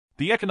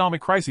The economic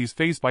crises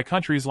faced by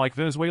countries like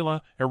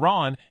Venezuela,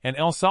 Iran, and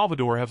El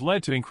Salvador have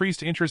led to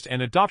increased interest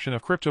and adoption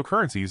of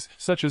cryptocurrencies,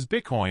 such as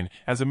Bitcoin,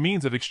 as a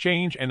means of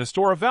exchange and a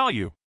store of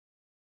value.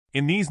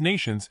 In these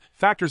nations,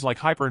 factors like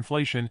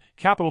hyperinflation,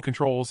 capital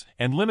controls,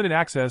 and limited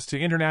access to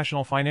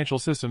international financial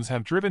systems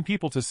have driven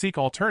people to seek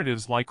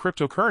alternatives like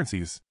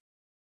cryptocurrencies.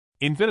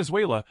 In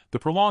Venezuela, the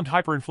prolonged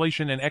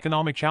hyperinflation and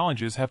economic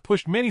challenges have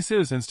pushed many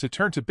citizens to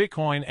turn to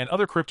Bitcoin and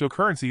other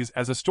cryptocurrencies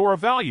as a store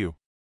of value.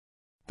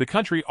 The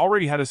country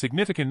already had a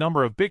significant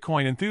number of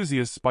Bitcoin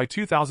enthusiasts by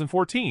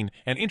 2014,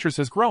 and interest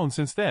has grown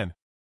since then.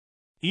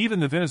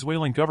 Even the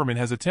Venezuelan government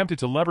has attempted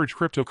to leverage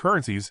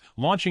cryptocurrencies,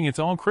 launching its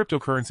own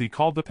cryptocurrency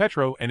called the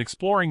Petro and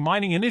exploring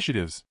mining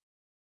initiatives.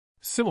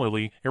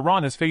 Similarly,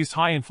 Iran has faced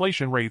high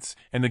inflation rates,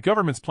 and the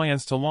government's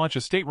plans to launch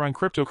a state-run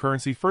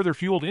cryptocurrency further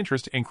fueled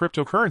interest in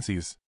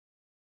cryptocurrencies.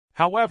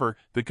 However,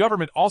 the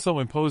government also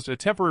imposed a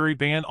temporary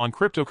ban on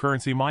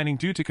cryptocurrency mining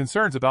due to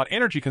concerns about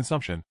energy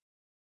consumption.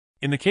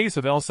 In the case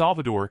of El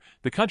Salvador,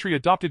 the country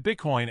adopted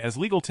Bitcoin as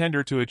legal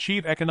tender to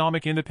achieve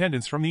economic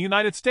independence from the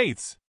United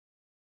States.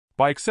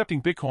 By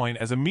accepting Bitcoin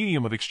as a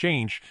medium of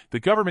exchange, the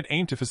government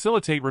aimed to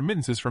facilitate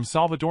remittances from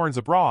Salvadorans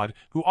abroad,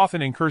 who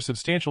often incur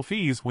substantial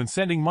fees when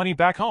sending money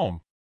back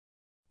home.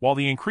 While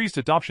the increased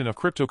adoption of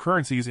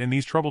cryptocurrencies in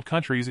these troubled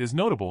countries is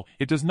notable,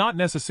 it does not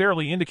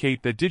necessarily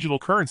indicate that digital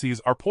currencies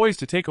are poised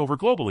to take over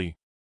globally.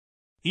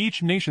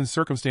 Each nation's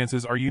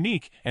circumstances are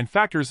unique, and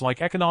factors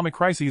like economic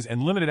crises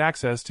and limited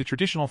access to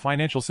traditional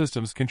financial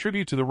systems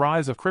contribute to the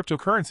rise of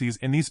cryptocurrencies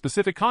in these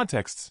specific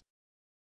contexts.